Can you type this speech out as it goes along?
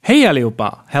Hey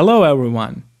allihopa! Hello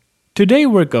everyone! Today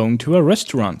we're going to a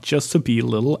restaurant just to be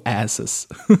little asses.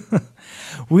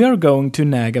 We are going to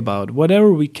nag about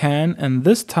whatever we can, and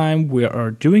this time we are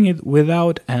doing it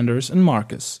without Anders and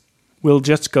Marcus. We'll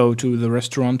just go to the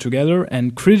restaurant together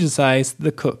and criticize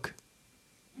the cook.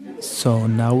 So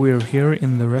now we're here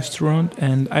in the restaurant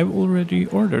and I've already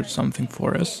ordered something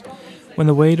for us. When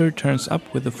the waiter turns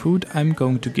up with the food, I'm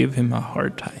going to give him a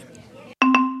hard time.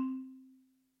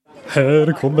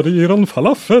 Här kommer eran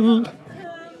falafel.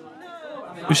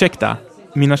 Ursäkta,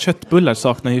 mina köttbullar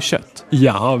saknar ju kött.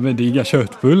 Ja, men det är inga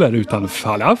köttbullar utan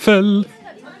falafel.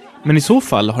 Men i så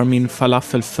fall har min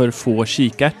falafel för få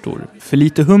kikärtor, för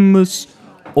lite hummus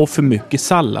och för mycket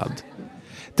sallad.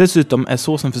 Dessutom är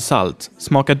såsen för salt,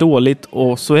 smakar dåligt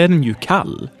och så är den ju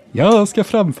kall. Jag ska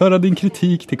framföra din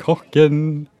kritik till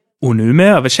kocken. Och nu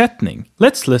med översättning.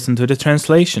 Let's listen to the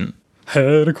translation.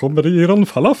 Här kommer eran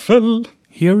falafel.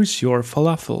 Here is your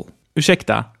falafel.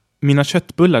 Ursäkta, mina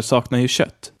köttbullar saknar ju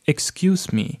kött.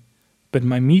 Excuse me, but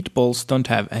my meatballs don't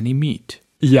have any meat.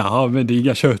 Ja, men det är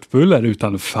inga köttbullar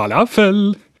utan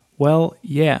falafel. Well,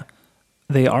 yeah,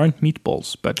 they aren't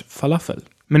meatballs, but falafel.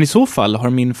 Men i så fall har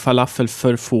min falafel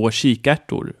för få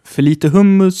kikärtor, för lite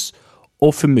hummus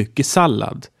och för mycket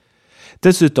sallad.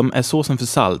 Dessutom är såsen för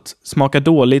salt, smakar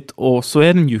dåligt och så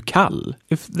är den ju kall.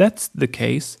 If that's the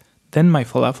case, then my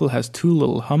falafel has too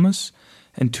little hummus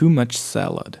and too much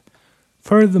salad.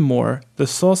 Furthermore, the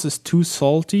sauce is too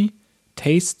salty,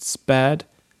 tastes bad,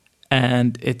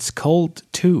 and it's cold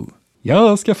too.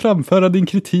 Jag ska framföra din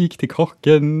kritik till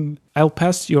kocken. I'll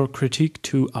pass your critique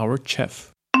to our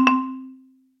chef.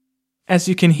 As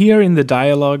you can hear in the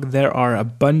dialogue, there are a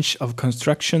bunch of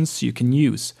constructions you can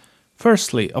use.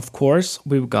 Firstly, of course,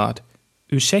 we've got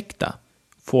ursäkta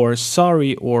for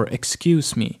sorry or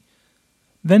excuse me.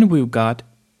 Then we've got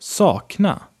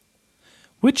sakna,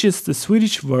 which is the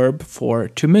Swedish verb for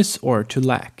to miss or to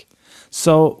lack.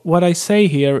 So what I say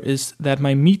here is that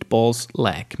my meatballs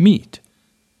lack meat.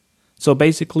 So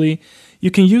basically,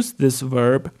 you can use this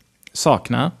verb,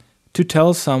 sakna, to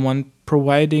tell someone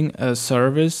providing a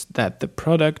service that the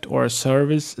product or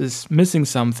service is missing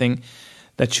something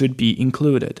that should be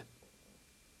included.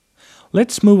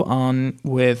 Let's move on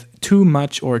with too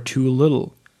much or too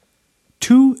little.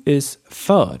 Too is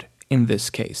för in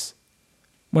this case.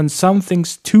 When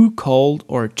something's too cold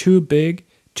or too big,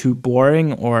 too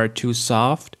boring or too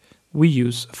soft, we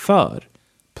use för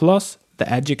plus the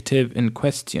adjective in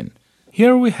question.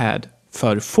 Here we had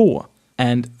för få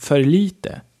and för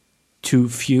lite, too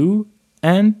few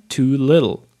and too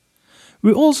little.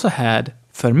 We also had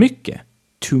för mycket,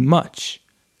 too much,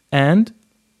 and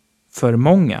för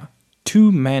många,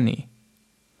 too many.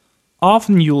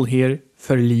 Often you'll hear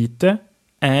för lite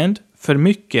and för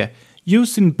mycket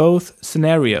used in both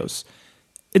scenarios.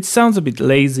 It sounds a bit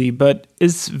lazy, but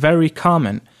is very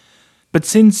common. But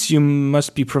since you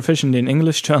must be proficient in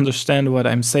English to understand what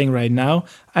I'm saying right now,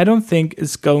 I don't think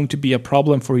it's going to be a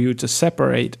problem for you to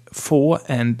separate få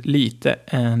and lite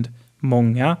and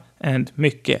många and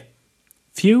mycket.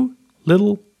 Few,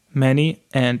 little, many,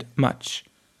 and much.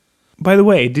 By the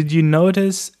way, did you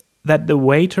notice that the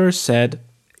waiter said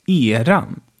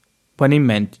eran when he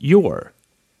meant your?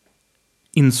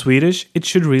 In Swedish, it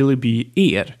should really be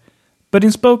er. But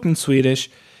in spoken Swedish,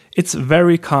 it's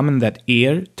very common that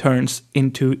er turns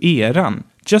into eran,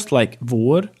 just like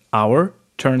vår, our,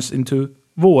 turns into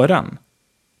våran.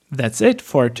 That's it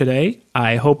for today.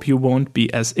 I hope you won't be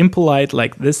as impolite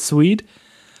like this Swede.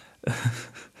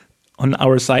 On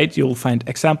our site, you'll find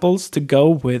examples to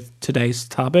go with today's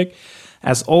topic.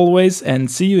 As always,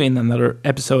 and see you in another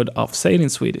episode of Say It in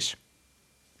Swedish.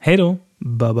 Hej då.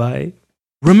 Bye-bye.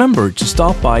 Remember to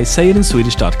stop by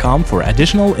sayitinswedish.com for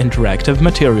additional interactive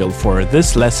material for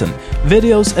this lesson,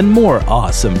 videos and more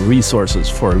awesome resources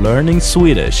for learning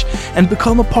Swedish, and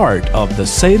become a part of the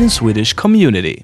Say It in Swedish community.